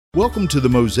Welcome to the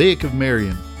Mosaic of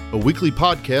Marion, a weekly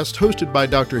podcast hosted by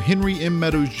Dr. Henry M.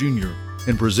 Meadows Jr.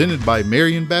 and presented by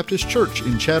Marion Baptist Church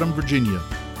in Chatham, Virginia.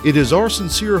 It is our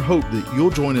sincere hope that you'll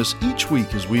join us each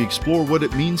week as we explore what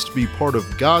it means to be part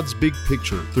of God's big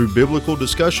picture through biblical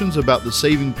discussions about the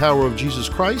saving power of Jesus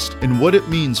Christ and what it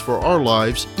means for our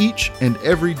lives each and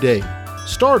every day,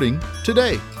 starting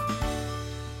today.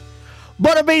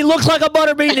 Butterbean looks like a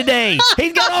butterbean today.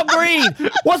 He's got all green.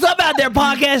 What's up out there,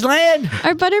 podcast land?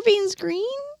 Are butterbeans green?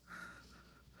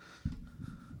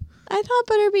 I thought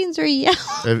butterbeans were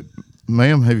yellow.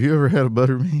 Ma'am, have you ever had a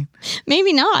butterbean?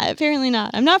 Maybe not. Apparently not.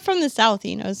 I'm not from the South,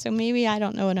 so maybe I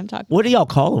don't know what I'm talking about. What do y'all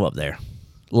call them up there?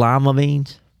 Lima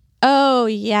beans? Oh,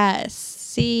 yes.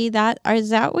 See, is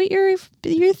that what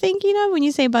you're thinking of when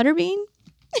you say butterbean?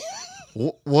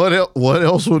 What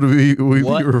else would we be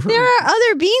referring? There are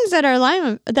other beans that are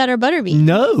butterbeans.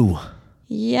 No.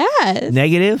 Yes.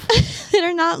 Negative? That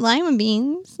are not lima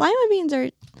beans. Lima beans are... All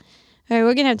right,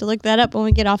 we're going to have to look that up when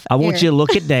we get off I air. want you to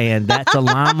look at Dan. That's a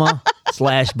lima /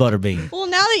 butterbean. Well,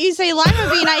 now that you say lima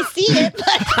bean, I see it.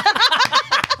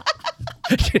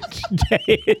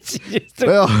 It's just a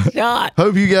Well, shot.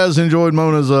 hope you guys enjoyed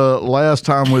Mona's last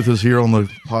time with us here on the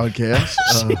podcast.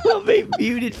 She'll be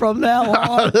muted from now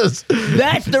on.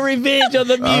 That's the revenge of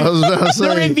the mutes. I was about to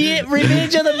say,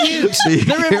 Revenge of the mutes.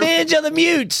 The revenge of the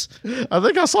mutes. I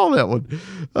think I saw that one.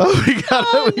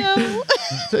 Oh, no.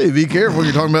 Hey, be careful.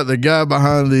 You're talking about the guy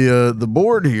behind the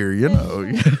board here,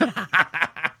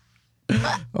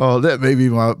 Oh, that may be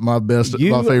my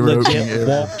favorite opening ever.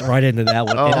 Walked right into that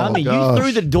one. And I mean, gosh. you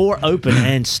threw the door open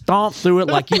and stomped through it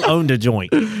like you owned a joint.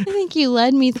 I think you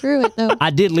led me through it, though. I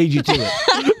did lead you to it.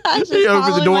 I was just He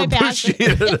opened the following door my and pushed you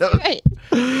passion. in. That's right.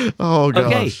 Oh,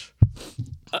 gosh.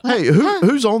 Okay. Hey,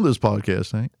 who's on this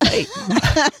podcast, Hank?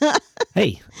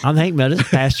 Hey, I'm Hank Meadows,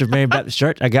 pastor of Marion Baptist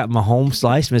Church. I got my home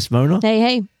slice, Miss Mona,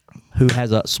 Hey. who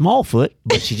has a small foot,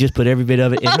 but she just put every bit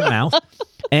of it in her mouth.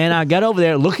 And I got over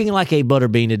there looking like a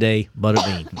butterbean today.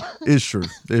 Butterbean. It's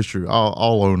true.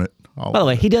 I'll own it. By the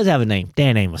way, he does have a name,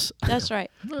 Dan Amos. That's right.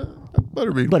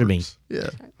 Butterbean. Butterbean. works. Yeah.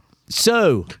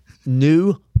 So,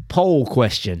 new poll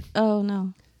question. Oh,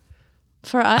 no.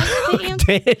 For us to answer?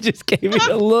 Dan just gave me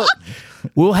a look.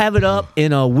 We'll have it up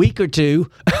in a week or two.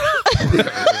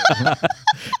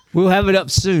 We'll have it up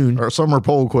soon. Our summer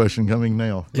poll question coming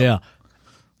now. Yeah.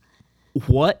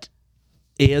 What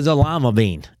is a lima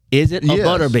bean? Is it a Yes,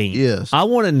 butter bean? yes. I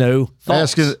want to know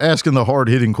thoughts. Asking the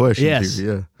hard-hitting questions Yes.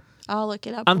 here. Yeah. I'll look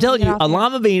it up. I'm telling you, a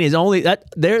lima bean is only that.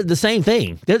 They're the same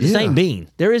thing. They're the same bean.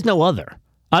 There is no other.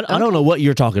 I don't know what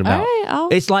you're talking about. All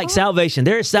right, it's like salvation.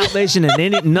 There is salvation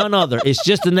in none other. It's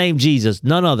just the name Jesus,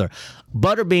 none other.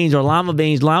 Butter beans or lima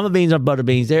beans. Lima beans are butter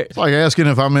beans. It's like asking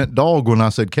if I meant dog when I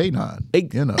said canine.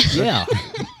 Yeah. I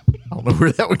don't know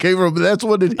where that one came from, but that's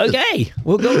what it is. Okay,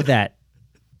 we'll go with that.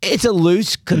 It's a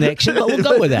loose connection, but we'll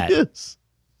go with that. Yes.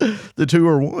 The two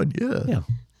are one. Yeah. Yeah.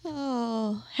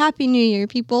 Oh, Happy New Year,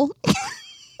 people.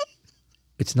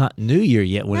 It's not New Year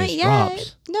yet when Not it yet.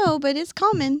 drops. No, but it's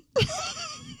coming.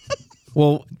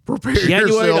 Well, Prepare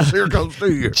January yourselves. the- Here comes New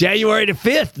Year. January the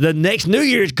 5th, the next New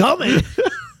Year is coming.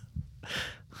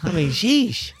 I mean,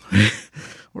 sheesh.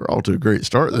 We're all to a great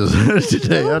start this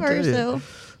today. I tell you.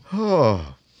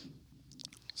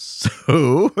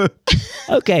 So,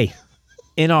 Okay.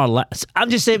 In our last, I'm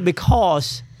just saying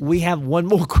because we have one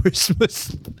more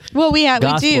Christmas. Well, we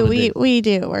Gospel do. to do. We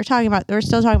do. We're still talking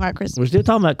about Christmas. We're still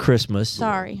talking about Christmas.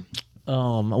 Sorry.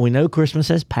 We know Christmas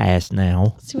has passed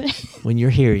now when you're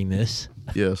hearing this.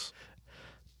 yes.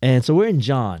 And so we're in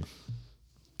John.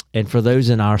 And for those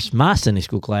in my Sunday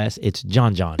school class, it's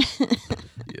John.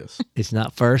 Yes. It's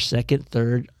not 1st, 2nd,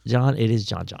 3rd John. It is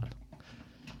John.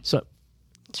 So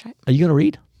That's right. are you going to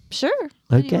read? Sure.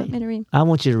 What do you Okay. want me to read? I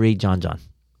want you to read John.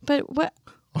 But what?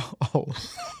 Oh,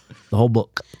 The whole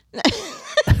book.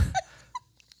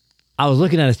 I was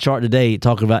looking at his chart today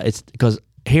talking about it's because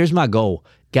here's my goal.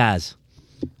 Guys,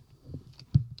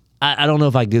 I don't know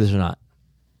if I can do this or not.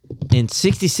 In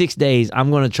 66 days, I'm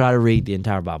going to try to read the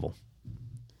entire Bible.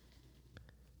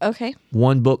 Okay.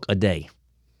 One book a day.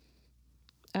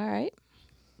 All right.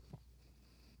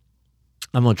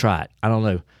 I'm going to try it. I don't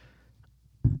know.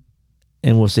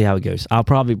 And we'll see how it goes. I'll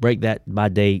probably break that by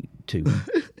day 2.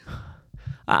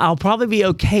 I'll probably be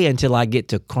okay until I get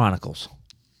to Chronicles.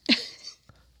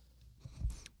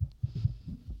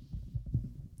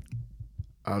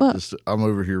 I'm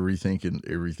over here rethinking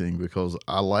everything because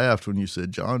I laughed when you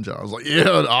said John. I was like,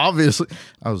 yeah, obviously.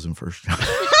 I was in 1 John.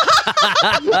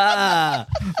 I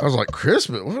was like,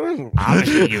 Christmas?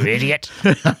 You idiot.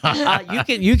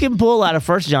 You can pull out of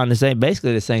 1 John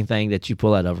basically the same thing that you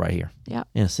pull out of right here. Yeah.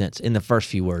 In a sense, in the first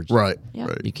few words. Right. Yeah.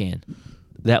 Right. You can.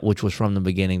 that which was from the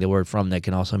beginning. The word from that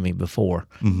can also mean before.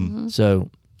 Mm-hmm. So,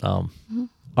 all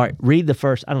right, read the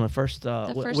first. I don't know. First,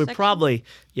 first we section? probably.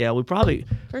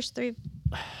 First 3.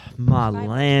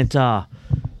 Malanta.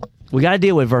 We got to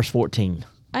deal with verse 14.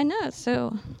 I know.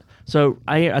 So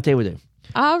I'll tell you what to do.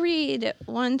 I'll read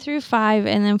 1 through 5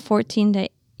 and then 14 to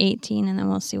 18, and then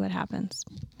we'll see what happens.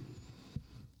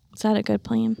 Is that a good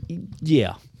plan?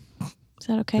 Yeah, Is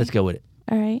that okay? let's go with it.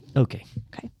 All right. Okay.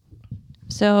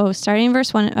 So starting in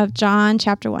verse 1 of John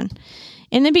chapter 1.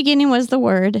 In the beginning was the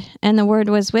Word, and the Word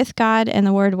was with God, and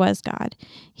the Word was God.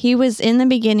 He was in the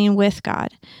beginning with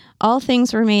God. All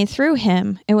things were made through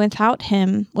him, and without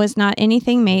him was not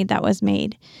anything made that was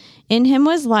made. In him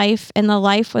was life, and the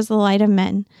life was the light of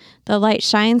men. The light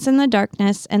shines in the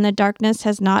darkness, and the darkness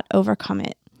has not overcome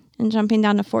it. And jumping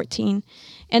down to 14.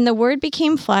 And the Word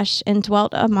became flesh and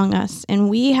dwelt among us, and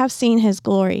we have seen his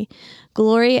glory,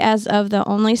 glory as of the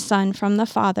only Son from the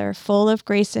Father, full of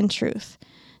grace and truth.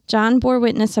 John bore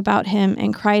witness about him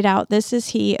and cried out, "This is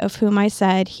he of whom I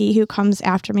said, he who comes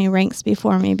after me ranks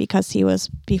before me, because he was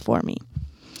before me."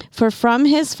 For from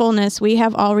his fullness we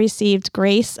have all received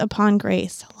grace upon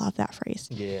grace. I love that phrase.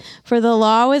 Yeah. For the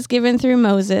law was given through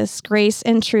Moses, grace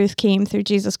and truth came through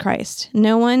Jesus Christ.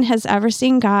 No one has ever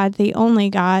seen God, the only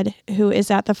God, who is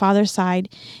at the Father's side.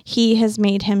 He has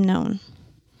made him known.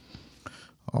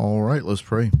 All right, let's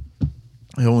pray.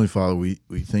 Heavenly Father, we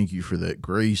thank you for that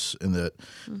grace and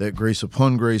that grace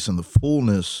upon grace and the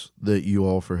fullness that you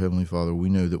offer, Heavenly Father. We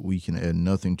know that we can add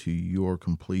nothing to you. You are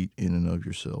complete in and of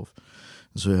yourself.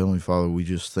 And so, Heavenly Father, we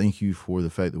just thank you for the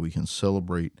fact that we can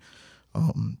celebrate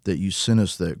that you sent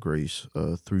us that grace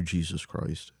through Jesus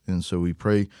Christ. And so we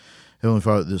pray, Heavenly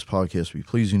Father, that this podcast be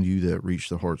pleasing to you, that reach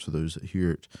the hearts of those that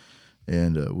hear it.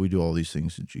 And we do all these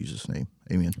things in Jesus' name.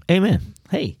 Amen. Amen.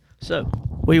 Hey, so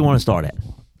where do you want to start at?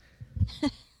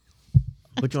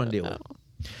 What you want to deal with?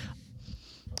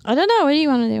 I don't know. What do you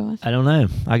want to deal with? I don't know.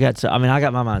 I got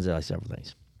my mind's on several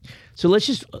things. So let's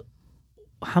just.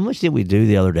 How much did we do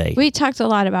the other day? We talked a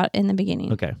lot about in the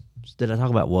beginning. Okay. Did I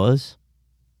talk about was?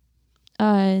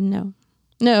 No,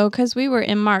 because we were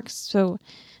in Mark's, so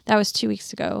that was 2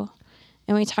 weeks ago,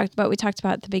 and we talked about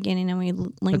at the beginning, and we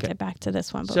linked it back to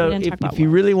this one. But so we didn't talk about if you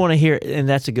really want to hear, and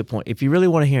that's a good point. If you really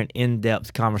want to hear an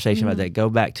in-depth conversation about that, go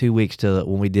back 2 weeks to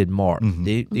when we did Mark. Mm-hmm.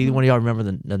 Do either one of y'all remember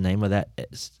the name of that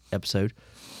episode?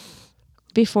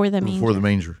 Before the manger. Before the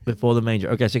manger. Before the manger.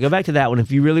 Okay, so go back to that one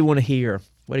if you really want to hear.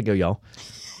 Way to go, y'all.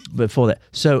 Before that.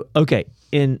 So, okay.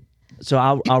 So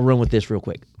I'll run with this real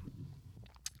quick.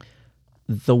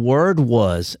 The word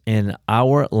was in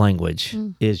our language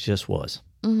is just was.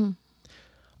 Mm-hmm.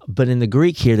 But in the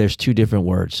Greek here, there's two different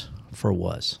words for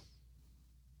was.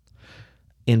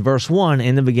 In verse 1,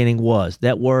 in the beginning was.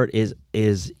 That word is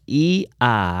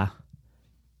E-I-M-I.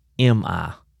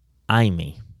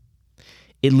 I-me.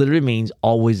 It literally means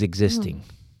always existing.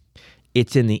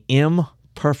 It's in the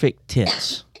imperfect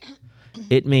tense.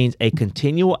 It means a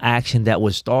continual action that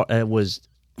was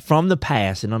from the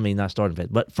past, and I mean not starting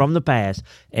past, but from the past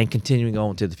and continuing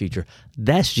on to the future.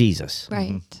 That's Jesus.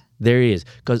 Right. There he is,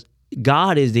 because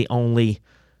God is the only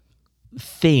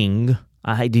thing.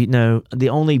 The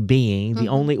only being, the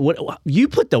only what you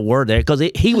put the word there because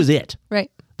he was it. Right.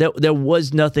 There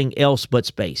was nothing else but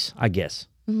space, I guess.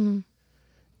 Mm-hmm.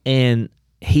 And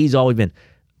he's always been.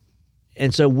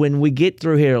 And so when we get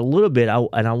through here a little bit, I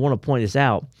want to point this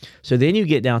out. So then you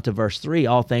get down to verse 3,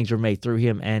 all things were made through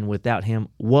him, and without him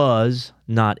was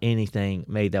not anything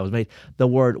made that was made. The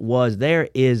word was there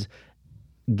is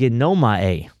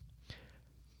genomai.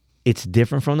 It's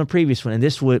different from the previous one, and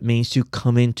this is what it means to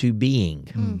come into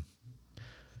being.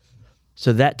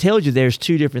 So that tells you there's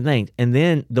two different things. And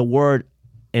then the word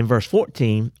in verse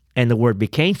 14, and the word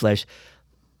became flesh,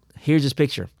 here's this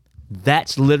picture.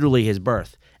 That's literally his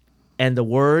birth. And the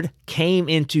word came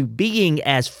into being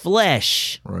as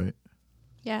flesh. Right.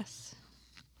 Yes.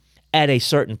 At a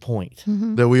certain point.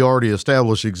 That we already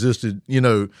established existed,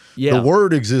 Yeah. the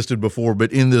word existed before,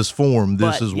 but in this form,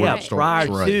 this is where it starts.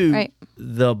 Prior to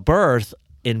the birth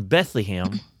in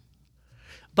Bethlehem.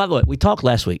 By the way, we talked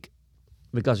last week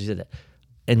because we said that.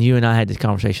 And you and I had this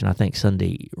conversation, I think,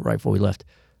 Sunday right before we left,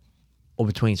 or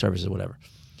between services or whatever.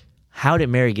 How did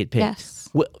Mary get picked? Yes.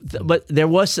 But there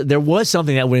was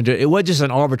something that went into it. It was just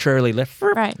an arbitrarily left.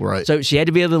 Right. So she had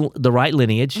to be of the right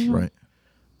lineage. Right.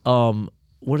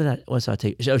 What did I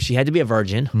take? So she had to be a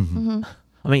virgin. Mm-hmm.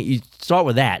 I mean, you start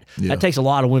with that. Yeah. That takes a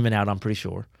lot of women out, I'm pretty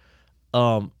sure.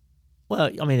 Well, I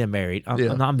mean, they're married.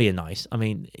 I'm being nice. I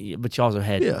mean, but she also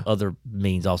had other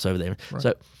means also there. Right.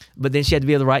 So, but then she had to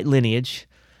be of the right lineage,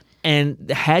 and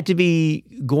had to be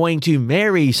going to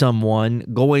marry someone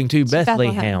going to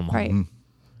Bethlehem. Right.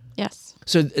 Yes.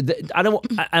 So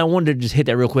I wanted to just hit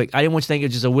that real quick. I didn't want you to think it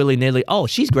was just a willy-nilly, oh,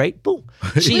 she's great, boom.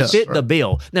 She Yes, fit the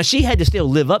bill. Now, she had to still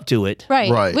live up to it.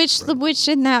 Right. Which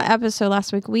in that episode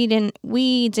last week, we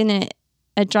didn't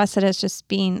address it as just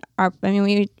being our, I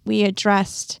mean, we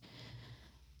addressed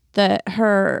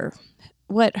her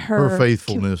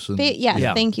faithfulness and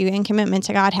thank you, and commitment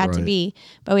to God had to be,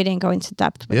 but we didn't go into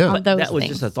depth with all those that was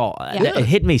things. just a thought. Yeah. It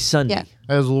hit me Sunday.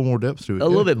 Yeah. has a little more depth to it. A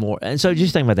little bit more. And so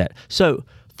just think about that. So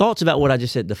thoughts about what I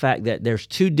just said, the fact that there's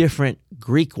two different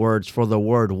Greek words for the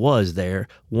word was there.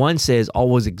 One says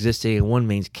always existing, and one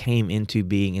means came into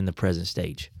being in the present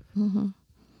stage. Mm-hmm.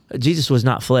 Jesus was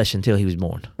not flesh until he was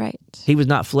born. Right. He was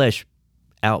not flesh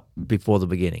out before the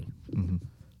beginning. Mm-hmm.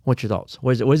 What's your thoughts?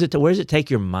 Where does it take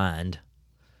your mind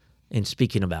in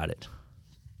speaking about it?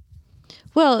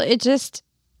 Well, it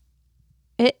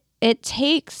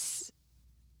takes.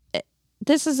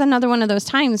 This is another one of those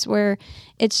times where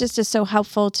it's just is so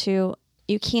helpful to.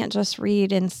 You can't just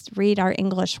read our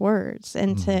English words,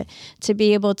 and to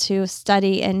be able to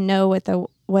study and know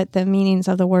what the meanings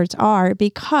of the words are,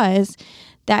 because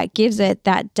that gives it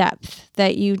that depth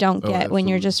that you don't get when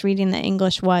you're just reading the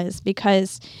English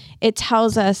because it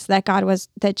tells us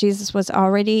that Jesus was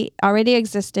already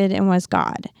existed and was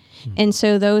God. And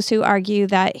so those who argue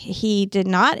that he did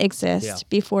not exist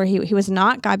before he was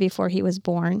not God before he was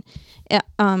born,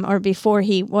 or before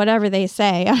whatever they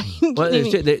say.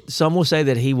 Some will say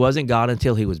that he wasn't God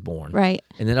until he was born. Right.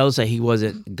 And then others say he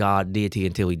wasn't God, deity,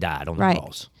 until he died on the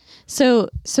cross. So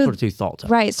sort of two thoughts.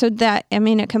 Right. So that, I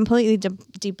mean, it completely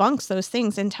debunks those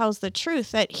things and tells the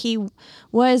truth that he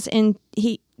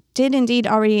did indeed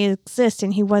already exist,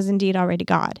 and he was indeed already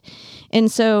God. And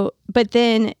so, but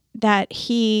then that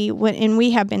and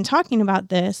we have been talking about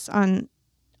this on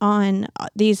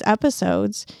these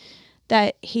episodes,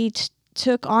 that he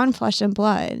took on flesh and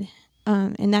blood,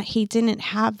 and that he didn't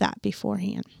have that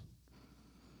beforehand.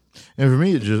 And for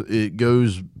me, it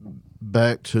goes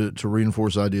back to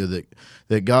reinforce the idea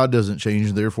that God doesn't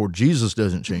change, therefore Jesus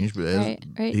doesn't change, but as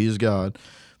he is God.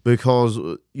 Because,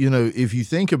 if you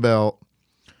think about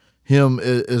him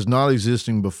as not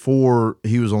existing before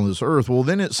he was on this earth, well,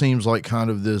 then it seems like kind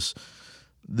of this,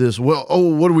 what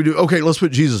do we do? Okay, let's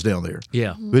put Jesus down there.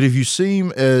 Yeah. But if you see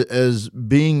him as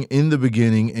being in the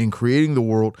beginning and creating the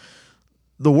world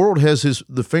has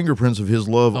the fingerprints of his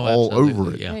love all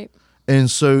over it. Yeah. Right.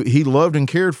 And so he loved and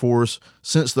cared for us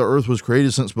since the earth was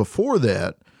created, since before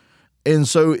that. And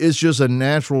so it's just a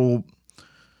natural,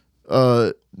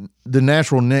 the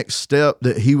natural next step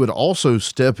that he would also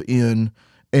step in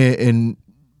and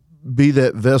be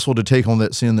that vessel to take on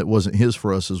that sin that wasn't his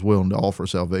for us as well, and to offer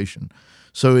salvation.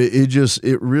 So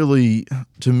it really,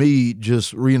 to me,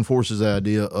 just reinforces the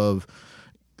idea of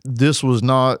this was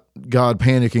not God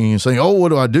panicking and saying, oh, what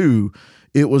do I do?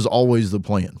 It was always the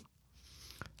plan.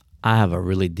 I have a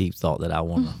really deep thought that I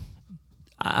want to.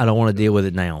 I don't want to deal with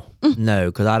it now. No,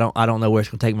 because I don't know where it's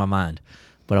going to take my mind,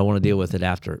 but I want to deal with it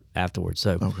afterwards.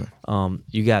 So,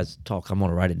 you guys talk. I'm going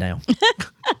to write it down.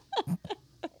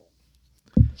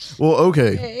 Well,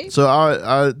 okay. So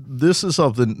I this is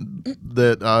something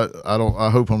that I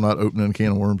hope I'm not opening a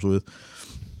can of worms with.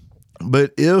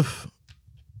 But if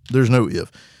there's no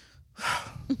if,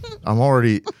 I'm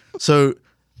already so.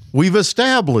 We've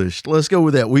established, let's go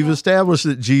with that. We've established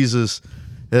that Jesus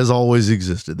has always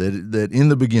existed, that in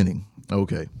the beginning.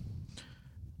 Okay.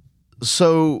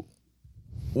 So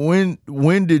when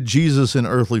did Jesus in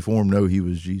earthly form know he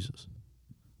was Jesus?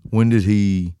 When did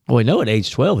he? Well, we know at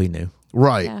age 12 he knew.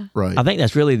 Right, Yeah. right. I think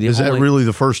that's really Is that really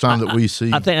the first time that we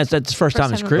see? I think that's the first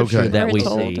time in Scripture that we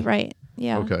told, see. Right.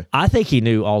 Yeah. Okay. I think he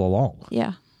knew all along.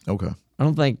 Yeah. Okay. I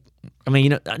don't think,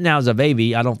 now as a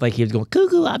baby, I don't think he was going,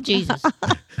 cuckoo, I'm Jesus.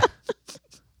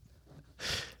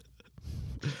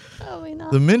 Probably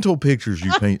not. The mental pictures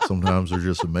you paint sometimes are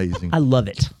just amazing. I love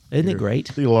it. Isn't it great?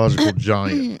 Theological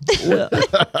giant.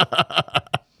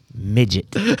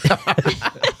 Midget. That's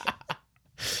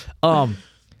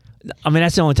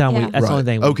the only time that's the only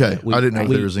thing. Okay. I didn't know if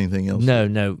there was anything else. No,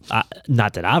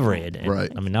 not that I've read. And,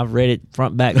 Right. I've read it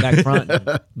front, back, front,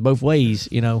 both ways.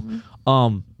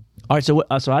 All right. So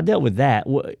I dealt with that.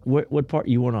 What part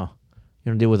you wanna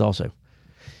deal with also?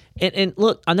 And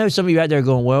look, I know some of you out there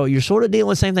going, well, you're sort of dealing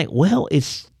with the same thing. Well,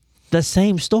 it's the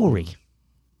same story,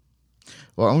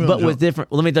 Well, with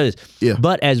different. Let me tell you this. Yeah.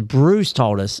 But as Bruce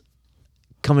taught us,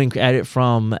 coming at it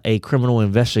from a criminal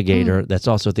investigator that's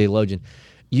also a theologian,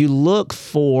 you look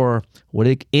for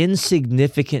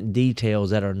insignificant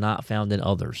details that are not found in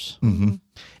others. Mm-hmm.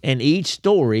 And each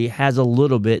story has a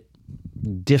little bit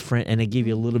different, and they give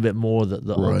you a little bit more of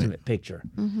the Right. ultimate picture.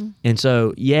 And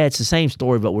so, yeah, it's the same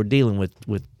story, but we're dealing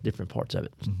with different parts of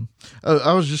it.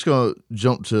 I was just going to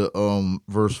jump to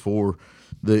verse 4,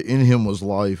 that in him was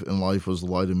life, and life was the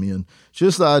light of men.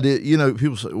 Just the idea,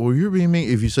 people say, well, you're being mean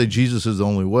if you say Jesus is the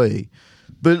only way.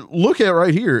 But look at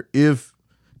right here. If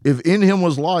in him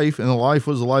was life, and the life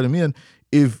was the light of men,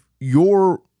 if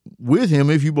you're with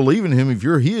him, if you believe in him, if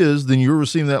you're his, then you're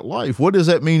receiving that life. What does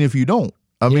that mean if you don't?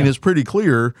 I mean, it's pretty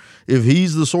clear. If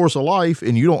he's the source of life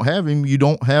and you don't have him, you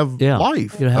don't have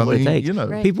life. You don't have what it takes.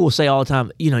 Right. People will say all the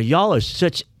time, y'all are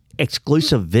such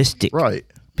exclusivistic Right.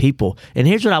 people. And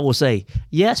here's what I will say.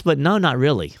 Yes, but no, not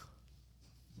really.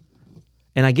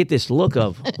 And I get this look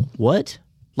of, what?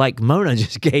 Like Mona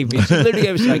just gave me. She literally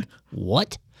gave me, like,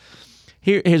 what?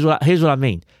 Here's what I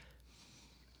mean.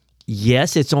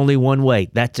 Yes, it's only one way.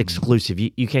 That's exclusive.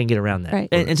 You can't get around that. Right.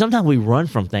 And sometimes we run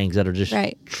from things that are just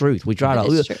truth. We try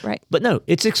It's to, true, right. but no,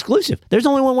 it's exclusive. There's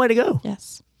only one way to go.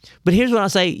 Yes. But here's what I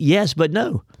say: yes, but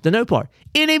no. The no part.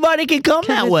 Anybody can come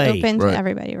that It's way. open Right. to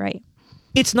everybody, right?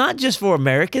 It's not just for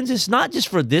Americans. It's not just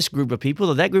for this group of people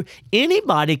or that group.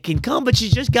 Anybody can come, but you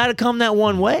just got to come that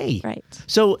one way. Right.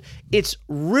 So it's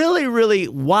really, really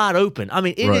wide open. I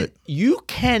mean, you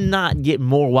cannot get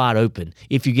more wide open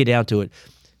if you get down to it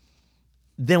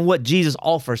than what Jesus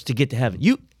offers to get to heaven.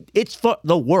 It's for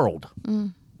the world.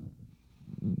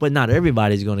 But not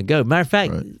everybody's going to go. Matter of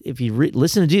fact, if you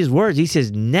listen to Jesus' words, he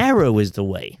says, narrow is the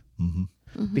way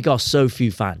because so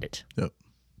few find it. Yep.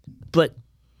 But,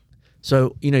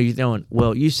 so, you're going,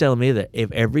 well, you're telling me that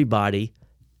if everybody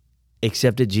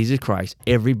accepted Jesus Christ,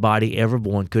 everybody ever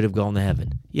born could have gone to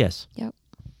heaven. Yes. Yep.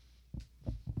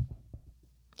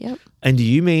 And do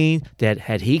you mean that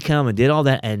had he come and did all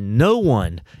that and no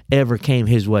one ever came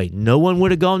his way, no one would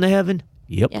have gone to heaven?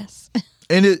 Yep. Yes.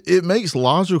 And it makes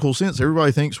logical sense.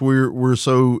 Everybody thinks we're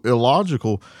so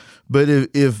illogical, but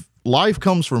if life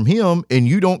comes from him and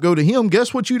you don't go to him,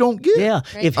 guess what you don't get? Yeah.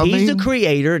 Right. If he's the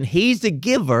creator and he's the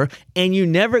giver and you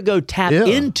never go tap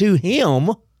into him,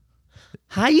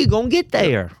 how you going to get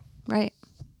there? Right.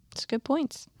 It's good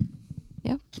points.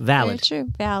 Yep. Valid. Very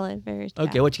true. Valid. Very Okay,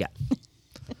 valid. what you got?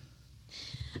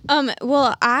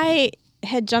 Well, I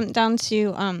had jumped down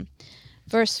to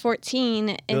verse 14.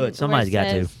 And Good. Somebody's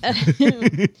got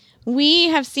to. We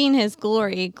have seen his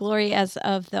glory as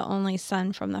of the only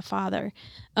Son from the Father.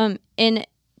 And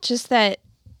just that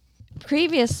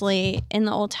previously in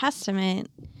the Old Testament,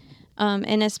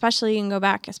 and especially you can go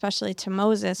back, especially to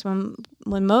Moses, when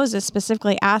Moses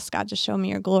specifically asked God to show me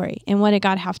your glory. And what did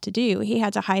God have to do? He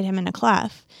had to hide him in a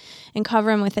cleft and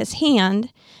cover him with his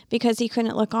hand because he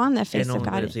couldn't look on the face of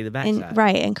God. See the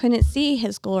backside. And couldn't see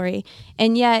his glory.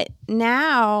 And yet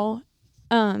now,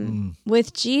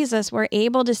 with Jesus, we're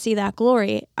able to see that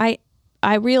glory. I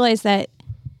realize that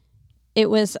it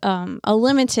was a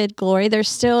limited glory. There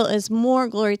still is more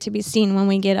glory to be seen when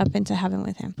we get up into heaven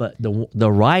with him. But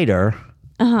the writer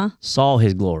saw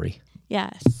his glory.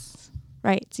 Yes.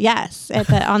 Right. Yes.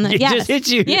 On the It yes. just hit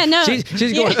you. Yeah. No.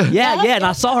 She's going, yeah. And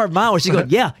I saw her mind where she's going,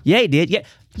 yeah, he did. Yeah.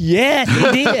 Yes,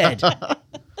 he did.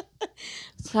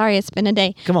 Sorry, it's been a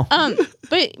day. Come on.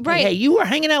 But right. Hey, you were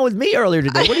hanging out with me earlier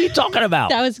today. What are you talking about?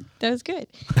 That was good.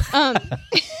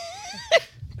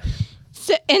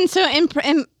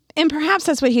 And perhaps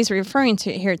that's what he's referring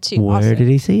to here too. Where also, did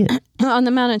he see it? on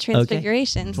the Mount of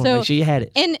Transfiguration. Just wanna make sure you had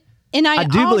it. And I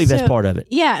do believe that's part of it.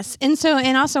 Yes. And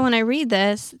also when I read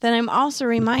this, then I'm also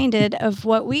reminded of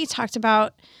what we talked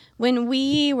about when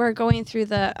we were going through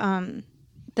the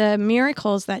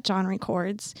miracles that John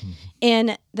records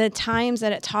and the times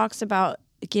that it talks about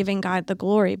giving God the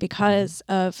glory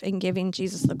and giving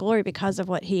Jesus the glory because of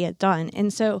what he had done.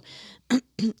 And so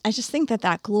I just think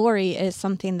that glory is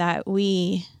something that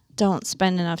we don't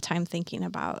spend enough time thinking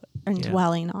about and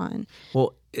dwelling on.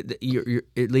 Well,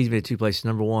 it leads me to two places.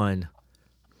 Number one,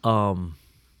 and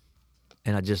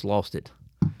I just lost it.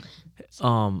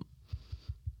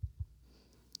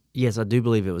 Yes, I do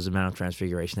believe it was the Mount of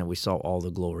Transfiguration that we saw all the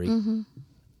glory. Mm-hmm.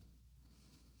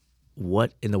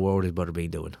 What in the world is Butterbean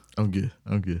doing? I'm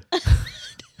good.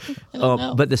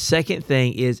 But the second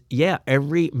thing is,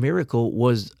 every miracle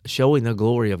was showing the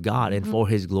glory of God and for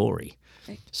his glory.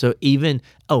 Right. So even,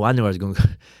 I know where I was going.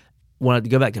 Want to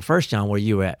go back to 1 John where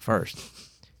you were at first.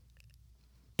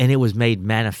 And it was made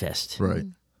manifest. Right.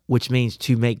 Which means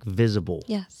to make visible.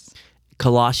 Yes.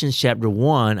 Colossians chapter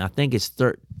 1, I think it's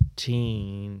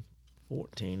 13,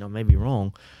 14, I may be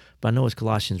wrong, but I know it's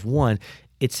Colossians 1.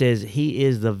 It says he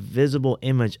is the visible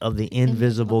image of the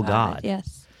invisible God.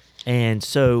 Yes. And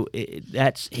so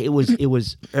it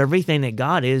was everything that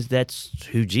God is. That's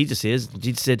who Jesus is.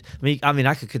 Jesus said, I mean,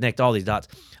 I could connect all these dots.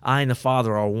 I and the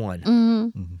Father are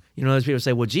one. You know, those people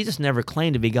say, well, Jesus never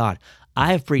claimed to be God.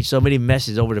 I have preached so many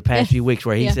messages over the past few weeks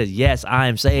where he says, yes, I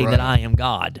am saying that I am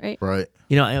God. Right.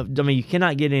 You know, I mean, you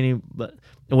cannot get any, but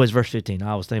it was verse 15.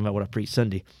 I was thinking about what I preached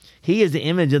Sunday. He is the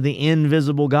image of the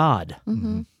invisible God.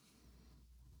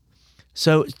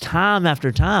 So time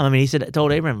after time, I mean, he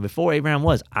told Abraham, before Abraham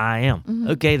was, I am.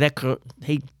 Okay,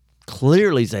 he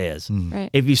clearly says,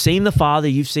 if you've seen the Father,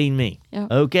 you've seen me.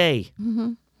 Okay.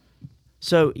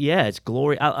 So, yeah, it's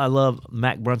glory. I love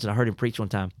Mac Brunson. I heard him preach one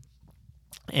time.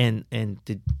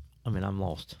 I'm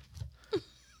lost.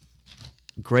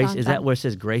 Grace, is that where it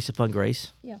says grace upon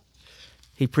grace? Yeah.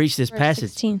 He preached this Verse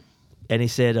passage. 16. And he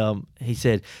said,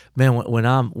 man,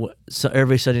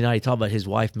 every Sunday night he talked about his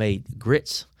wife made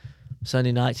grits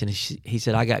Sunday nights, and he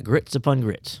said, I got grits upon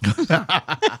grits.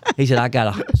 He said, I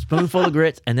got a spoonful of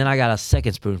grits, and then I got a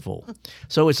second spoonful.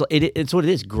 So it's what it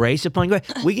is, grace upon grace.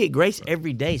 We get grace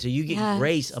every day, so you get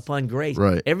grace upon grace.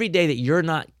 Right. Every day that you're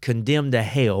not condemned to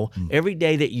hell, every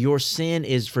day that your sin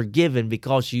is forgiven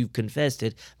because you've confessed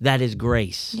it, that is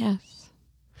grace. Yes.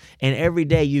 And every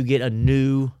day you get a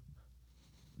new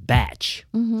batch.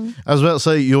 I was about to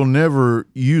say, you'll never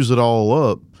use it all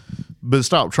up, but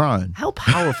stop trying. How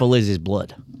powerful is his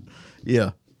blood?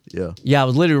 Yeah. Yeah, I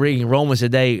was literally reading Romans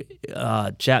today,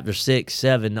 chapter 6,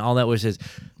 7, all that, where it says,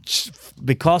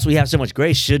 because we have so much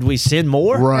grace, should we sin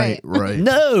more? Right.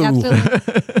 No.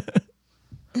 Absolutely.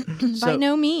 By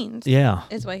no means. Yeah.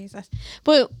 Is what he says.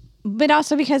 But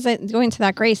also because going to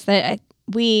that grace that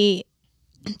we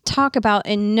talk about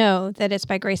and know that it's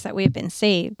by grace that we've been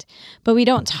saved, but we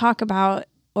don't talk about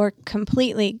or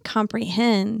completely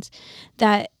comprehend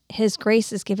that his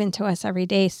grace is given to us every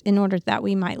day in order that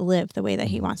we might live the way that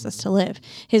he wants us to live.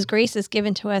 His grace is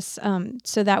given to us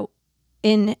so that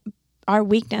in our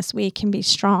weakness, we can be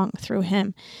strong through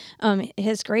him.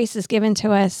 His grace is given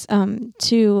to us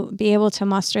to be able to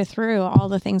muster through all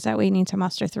the things that we need to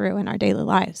muster through in our daily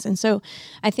lives. And so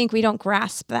I think we don't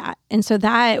grasp that. And so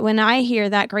that when I hear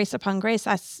that grace upon grace,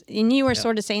 and you were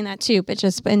sort of saying that too, but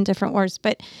just in different words,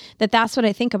 but that's what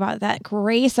I think about, that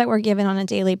grace that we're given on a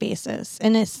daily basis.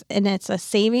 And it's a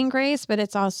saving grace, but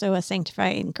it's also a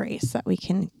sanctifying grace that we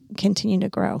can continue to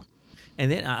grow. And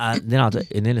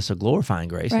then it's a glorifying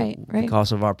grace, right.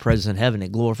 Because of our presence in heaven.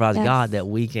 It glorifies God that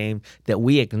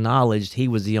we acknowledged he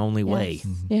was the only way.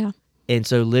 Yeah. And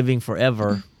so living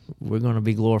forever, we're going to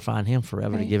be glorifying him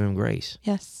forever to give him grace.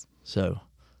 Yes. So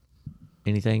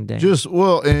anything, Dan?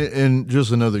 And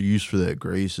just another use for that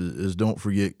grace is don't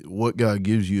forget what God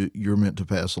gives you, you're meant to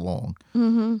pass along.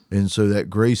 And so that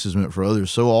grace is meant for others.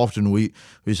 So often we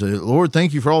say, Lord,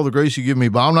 thank you for all the grace you give me,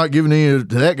 but I'm not giving any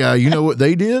to that guy. You know what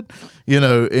they did?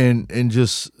 And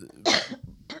just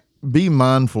be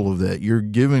mindful of that. You're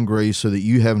giving grace so that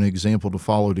you have an example to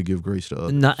follow to give grace to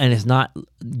others. And it's not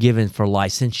given for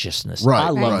licentiousness. Right. I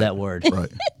love that word.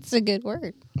 Right. It's a good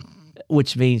word.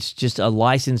 Which means just a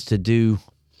license to do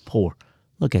poor.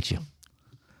 Look at you.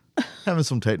 Having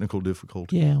some technical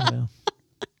difficulty. Yeah, well.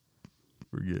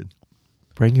 We're good.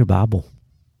 Bring your Bible.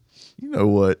 You know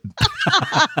what?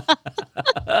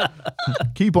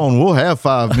 Keep on. We'll have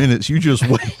 5 minutes. You just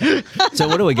wait. So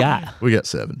what do we got? We got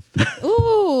 7.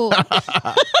 Ooh. All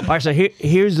right, so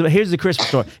here's the Christmas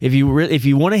story. If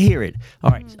you want to hear it, all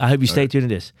right, I hope you stay tuned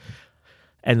to this.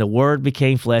 And the Word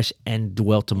became flesh and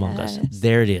dwelt among us.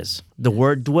 There it is. The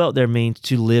word dwelt there means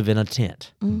to live in a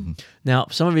tent. Now,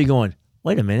 some of you are going,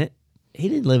 wait a minute. He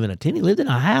didn't live in a tent. He lived in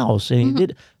a house. And he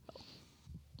did.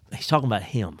 He's talking about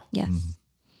him. Yes.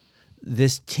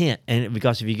 This tent, and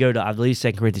because if you go to, I believe,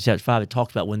 2 Corinthians chapter 5, it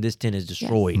talks about when this tent is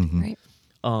destroyed.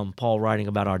 Right. Paul writing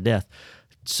about our death.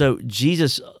 So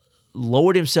Jesus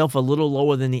lowered himself a little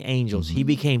lower than the angels. He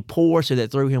became poor so that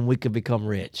through him we could become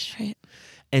rich. Right.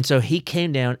 And so he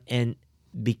came down and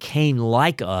became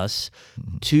like us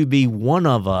to be one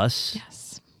of us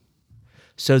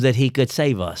so that he could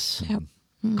save us. Yep.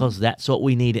 Because that's what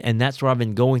we needed. And that's where I've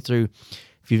been going through.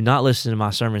 If you've not listened to my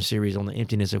sermon series on the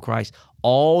emptiness of Christ,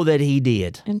 all that he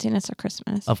did. Emptiness of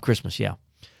Christmas. Of Christmas, yeah.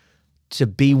 To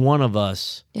be one of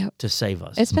us Yep. to save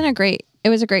us. It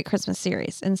was a great Christmas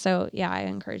series. And so, yeah, I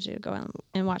encourage you to go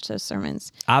and watch those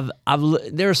sermons.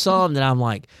 There are some that I'm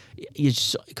like,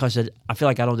 because I feel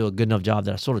like I don't do a good enough job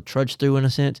that I sort of trudge through in a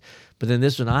sense. But then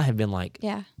this one I have been like,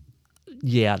 this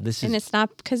is. And it's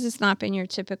not because it's not been your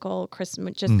typical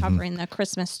Christmas, just covering the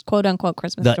Christmas, quote unquote,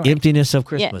 Christmas the story. emptiness of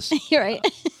Christmas. Yeah, you're right.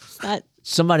 It's not.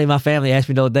 Somebody in my family asked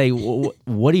me the other day,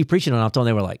 what are you preaching on? I told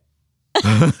them, they were like,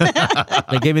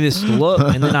 they gave me this look.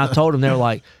 And then I told them, they were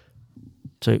like,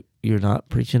 so you're not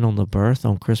preaching on the birth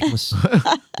on Christmas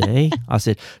Day? I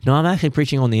said, no, I'm actually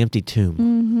preaching on the empty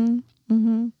tomb.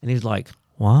 And he was like,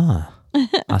 why?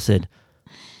 I said,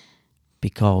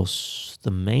 because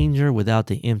the manger without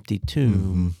the empty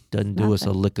tomb doesn't do us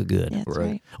a lick of good. Yeah, that's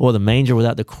right. Or the manger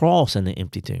without the cross and the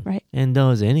empty tomb. Right. And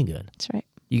does any good. That's right.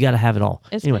 You got to have it all.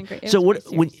 It's anyway, been great. It so was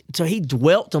what? So he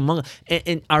dwelt among us,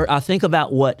 and I think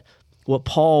about what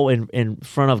Paul in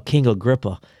front of King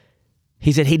Agrippa,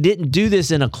 he said he didn't do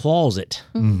this in a closet.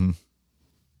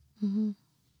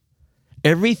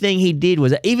 Everything he did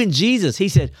was, even Jesus, he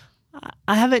said,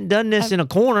 I haven't done this in a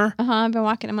corner. I've been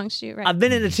walking amongst you. Right. I've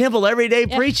been in the temple every day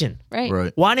preaching.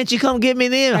 Right. Why didn't you come get me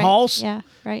then, Hoss? Yeah.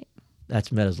 Right.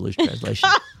 That's Meta's loose translation.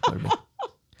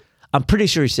 I'm pretty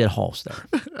sure he said Hoss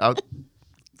there.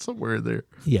 Somewhere there.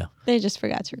 Yeah. They just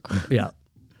forgot to record. Yeah.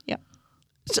 Yep.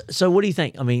 So what do you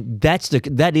think? I mean,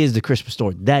 that is the Christmas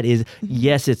story. That is,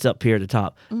 yes, it's up here at the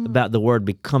top about the word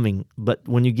becoming, but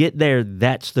when you get there,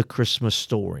 that's the Christmas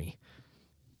story.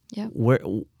 Yeah.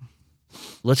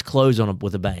 Let's close on it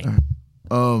with a bang.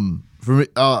 For me,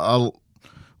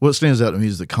 what stands out to me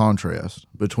is the contrast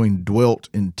between dwelt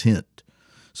and tent.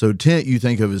 So tent you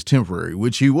think of as temporary,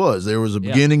 which he was. There was a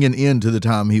beginning and end to the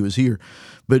time he was here.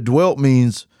 But dwelt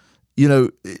means,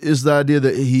 is the idea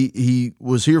that he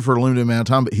was here for a limited amount of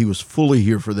time, but he was fully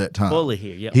here for that time. Fully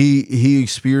here, yeah. He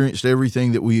experienced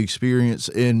everything that we experience.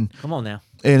 And come on now.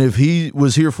 And if he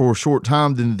was here for a short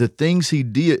time, then the things he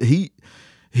did, he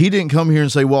didn't come here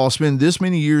and say, well, I'll spend this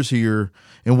many years here,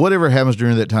 and whatever happens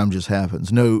during that time just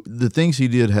happens. No, the things he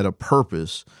did had a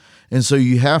purpose. And so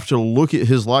you have to look at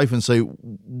his life and say,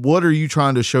 what are you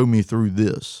trying to show me through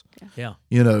this? Yeah.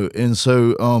 And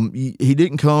so he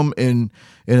didn't come and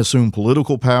assume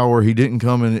political power. He didn't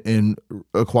come and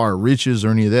acquire riches or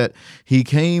any of that. He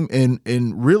came and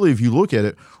really, if you look at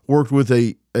it, worked with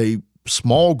a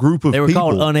small group of people. They were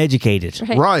called uneducated.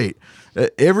 Right.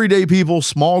 Everyday people,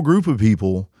 small group of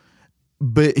people.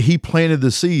 But he planted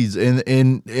the seeds,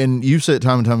 and you've said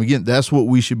time and time again, that's what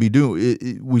we should be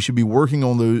doing. We should be working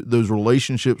on those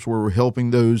relationships where we're helping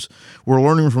those, we're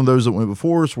learning from those that went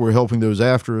before us, we're helping those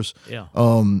after us. Yeah.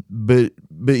 But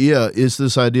yeah, it's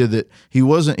this idea that he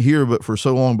wasn't here, but for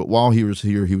so long, but while he was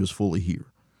here, he was fully here.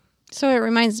 So it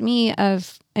reminds me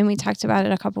of, and we talked about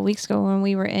it a couple weeks ago when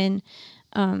we were in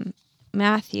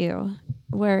Matthew,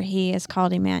 where he is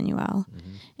called Emmanuel.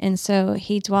 And so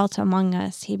he dwelt among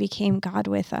us. He became God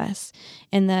with us.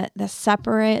 And the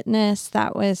separateness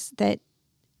that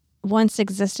once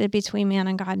existed between man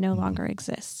and God no longer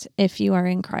exists if you are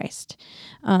in Christ.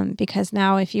 Because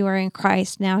now if you are in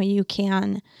Christ, now you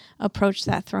can approach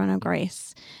that throne of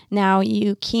grace. Now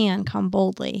you can come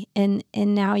boldly. And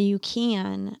now you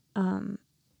can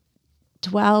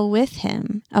dwell with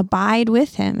him, abide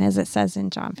with him, as it says in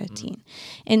John 15.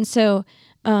 And so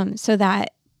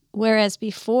that whereas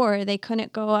before they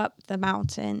couldn't go up the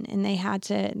mountain and they had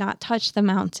to not touch the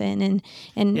mountain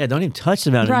and yeah, don't even touch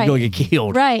the mountain, right, you'll get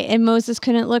killed. Right. And Moses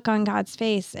couldn't look on God's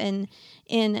face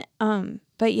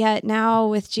but yet now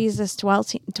with Jesus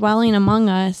dwelling among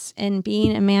us and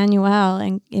being Emmanuel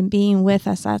and being with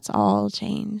us, that's all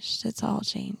changed. It's all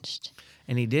changed.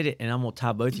 And he did it, and I'm going to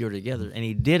tie both of you together. And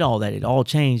he did all that. It all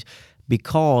changed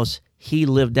because he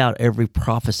lived out every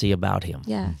prophecy about him.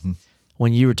 Yeah.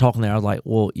 When you were talking there, I was like,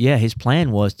 well, yeah, his plan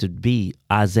was to be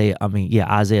Isaiah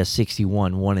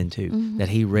 61, 1 and 2, that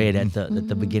he read at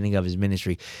the beginning of his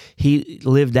ministry. He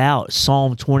lived out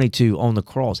Psalm 22 on the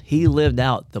cross. He lived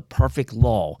out the perfect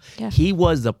law. Yeah. He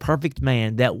was the perfect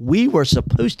man that we were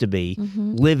supposed to be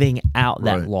living out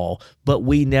that law, but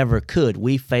we never could.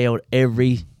 We failed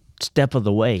every step of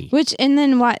the way. Which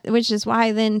is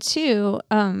why then too,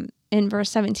 in verse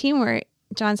 17 where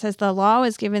John says the law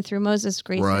was given through Moses,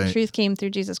 grace and truth came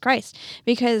through Jesus Christ,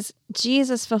 because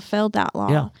Jesus fulfilled that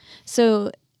law. Yeah.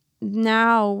 So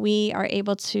now we are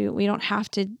able to, we don't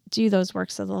have to do those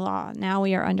works of the law. Now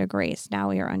we are under grace. Now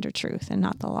we are under truth and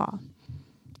not the law,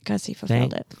 because he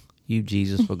fulfilled it. You,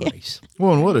 Jesus, for grace.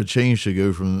 Well, and what a change to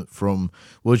go from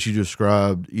what you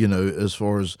described, as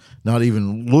far as not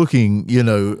even looking,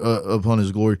 upon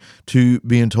his glory, to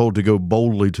being told to go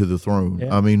boldly to the throne.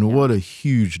 Yeah. I mean, what a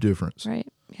huge difference. Right.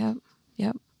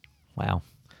 Yep. Wow.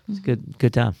 It's a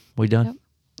good time. We done?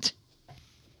 Yep.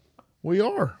 We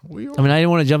are. I mean, I didn't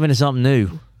want to jump into something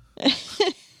new.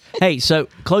 Hey, so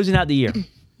closing out the year.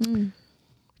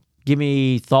 Give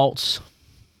me thoughts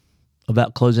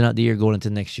about closing out the year, going into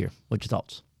next year. What's your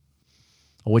thoughts?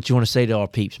 Or what you want to say to our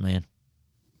peeps, man?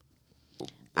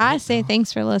 I say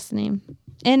thanks for listening.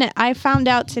 And I found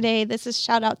out today, this is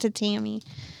shout out to Tammy,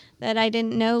 that I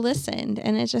didn't know listened,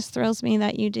 and it just thrills me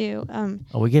that you do.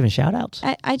 Are we giving shout outs?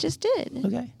 I just did.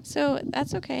 Okay. So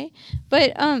that's okay.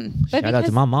 But Shout out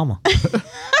to my mama.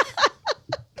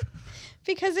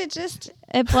 because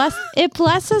it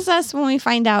blesses us when we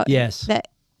find out Yes. that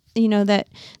that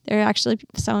there are actually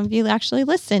some of you actually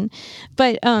listen,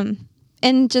 but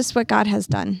and just what God has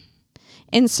done.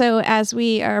 And so as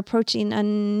we are approaching a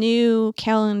new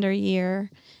calendar year,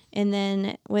 and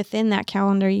then within that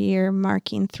calendar year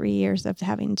marking 3 years of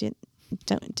having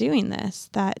doing this,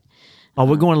 that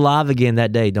We're going live again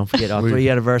that day. Don't forget our 3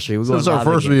 anniversary. We're going Since our live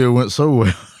first again. video went so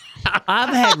well.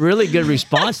 I've had really good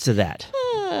response to that.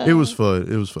 It was fun.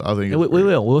 It was fun. I think We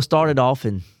will. We'll start it off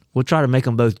and we'll try to make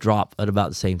them both drop at about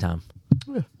the same time.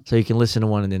 Yeah. So you can listen to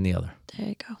one and then the other. there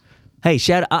you go. Hey,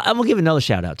 I'm going to give another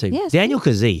shout out too. Yes, Daniel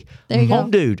Kazee. There you go.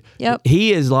 Dude. Yep.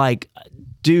 He is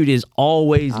dude is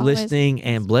always listening,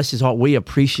 and bless his heart. We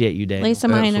appreciate you, Daniel. Lisa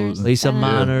Miners. Lisa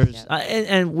Miners.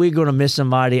 And we're going to miss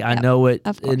somebody. I know it.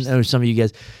 Of course. I know some of you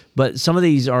guys. But some of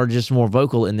these are just more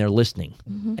vocal in their listening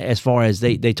as far as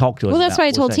they talk to us. Well, that's about why I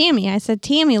what's told saying. Tammy. I said,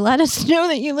 Tammy, let us know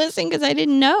that you listen, because I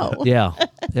didn't know. Yeah,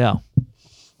 yeah.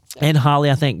 And Holly,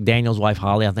 I think Daniel's wife,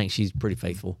 Holly, I think she's pretty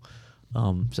faithful.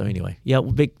 So anyway, yeah,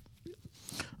 big.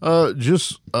 I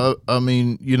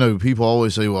mean, people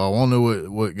always say, well, I want to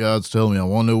know what God's telling me. I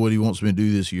want to know what he wants me to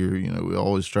do this year. We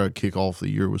always try to kick off the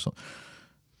year with something.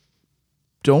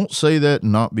 Don't say that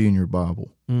and not be in your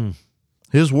Bible.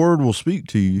 His word will speak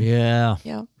to you. Yeah.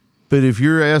 Yeah. But if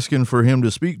you're asking for him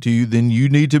to speak to you, then you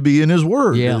need to be in his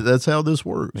word. Yeah. That's how this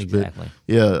works. Exactly.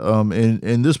 But, yeah.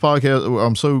 And this podcast,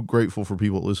 I'm so grateful for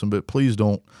people that listen, but please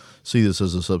don't see this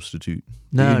as a substitute.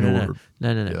 No. Be in the word.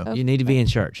 No. Yeah. You need to be in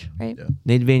church. Right. Yeah.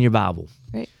 Need to be in your Bible.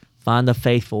 Right. Find a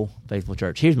faithful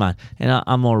church. Here's mine, and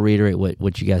I'm gonna reiterate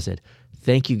what you guys said.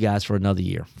 Thank you guys for another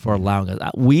year, for allowing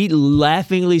us. We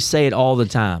laughingly say it all the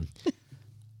time.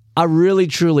 I really,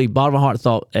 truly, bottom of my heart,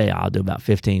 thought, hey, I'll do about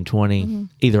 15, 20.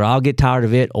 Either I'll get tired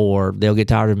of it or they'll get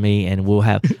tired of me, and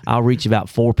I'll reach about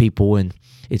 4 people, and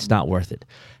it's not worth it.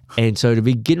 And so to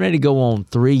be getting ready to go on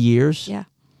 3 years. Yeah.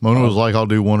 Mona was like, I'll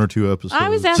do 1 or 2 episodes. I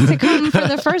was asked to come for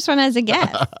the first one as a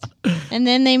guest, and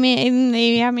then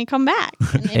they have me come back,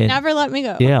 and they never let me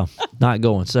go. Yeah, not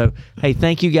going. So, hey,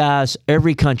 thank you guys.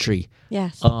 Every country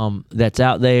Yes. that's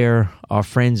out there, our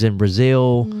friends in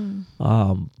Brazil,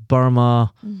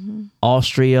 Burma,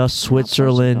 Austria,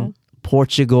 Switzerland,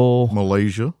 Portugal,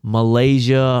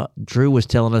 Malaysia. Drew was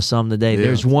telling us some today. Yeah.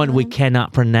 There's one we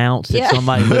cannot pronounce. If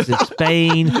somebody lives in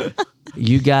Spain,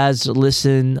 you guys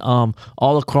listen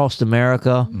all across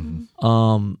America,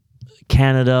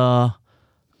 Canada,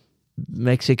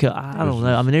 Mexico. I don't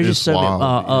know. I mean, there's just so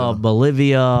many.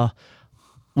 Bolivia.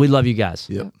 We love you guys.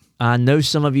 Yep. I know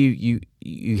some of you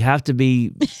have to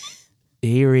be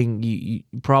hearing. You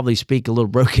probably speak a little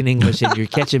broken English, and you're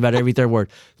catching about every third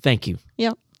word. Thank you.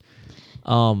 Yep.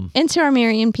 And to our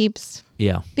Marion peeps,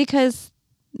 Yeah. because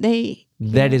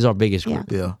That is our biggest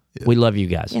group. Yeah. We love you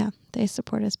guys. they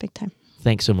support us big time.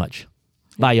 Thanks so much.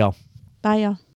 Bye, y'all. Bye, y'all.